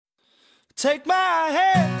Take my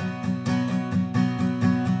hand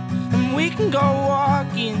and we can go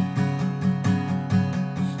walking,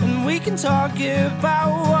 and we can talk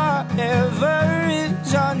about whatever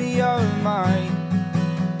is on your mind.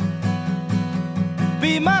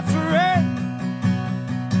 Be my friend,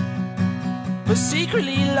 but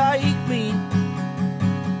secretly like me.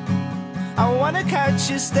 I wanna catch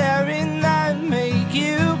you staring and make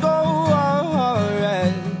you go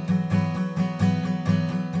alright.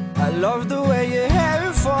 I love the way your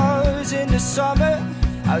hair falls in the summer.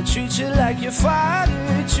 I'll treat you like your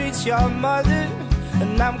father treats your mother,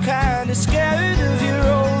 and I'm kinda scared of your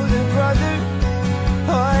older brother.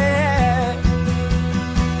 Oh yeah.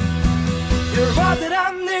 You're all that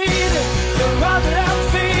I'm needing, you're all that I'm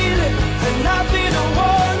feeling, and I'll be the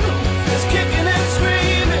one that's kicking and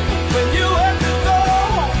screaming when you have to go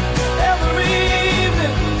home every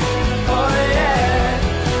evening. Oh yeah.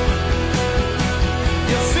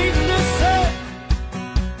 Your feet in the sand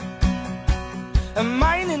and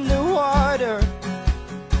mine in the water.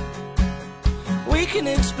 We can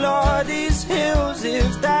explore these hills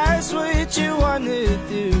if that's what you wanna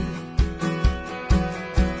do.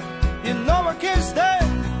 You know I can't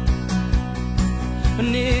stand when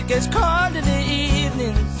it gets cold in the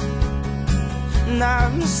evenings, and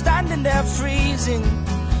I'm standing there freezing,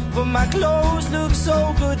 but my clothes look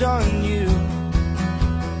so good on you.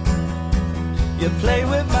 You play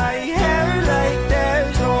with my hair like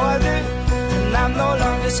there's no other, and I'm no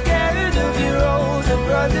longer scared of your older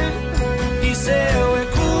brother. He said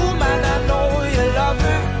we're cool, man, I know you love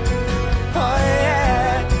her. Oh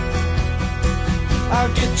yeah.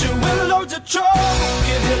 I'll get you in loads of trouble,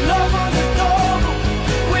 give you love on the double.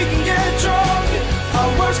 We can get drunk, our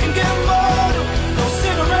words can get muddled. No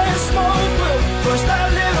cigarette smoke will burst that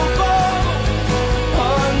little bubble.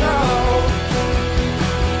 Oh no.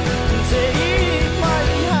 Take my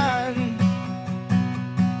hand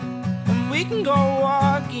and we can go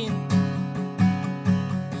walking,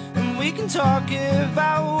 and we can talk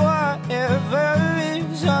about whatever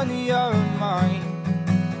is on your mind.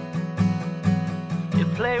 You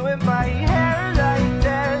play with my hair like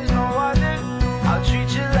there's no other. I'll treat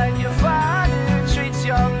you like your father treats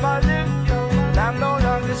your mother, and I'm no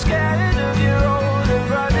longer scared of your older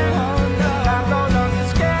brother. I'm no longer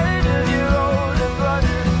scared of your older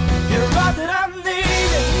brother. You're all that I'm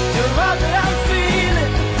needing, you're all that I'm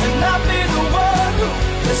feeling, and I'll be the one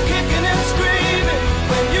that's kicking and screaming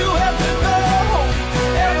when you have to go home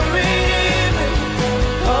every evening.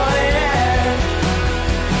 Oh yeah.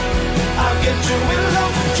 I'll get you in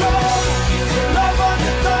lots of trouble, give you love on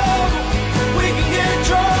the double. We can get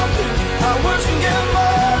drunk, our words can get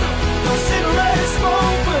muddled. No cigarette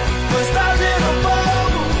smoke will burst that little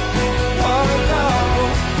bubble. Oh no.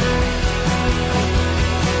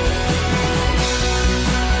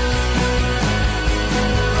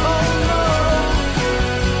 Oh no.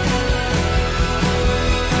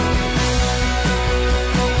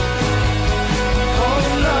 Oh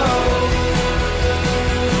no.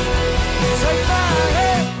 Take my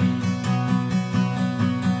hand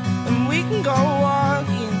and we can go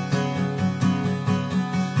walking,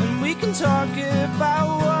 and we can talk about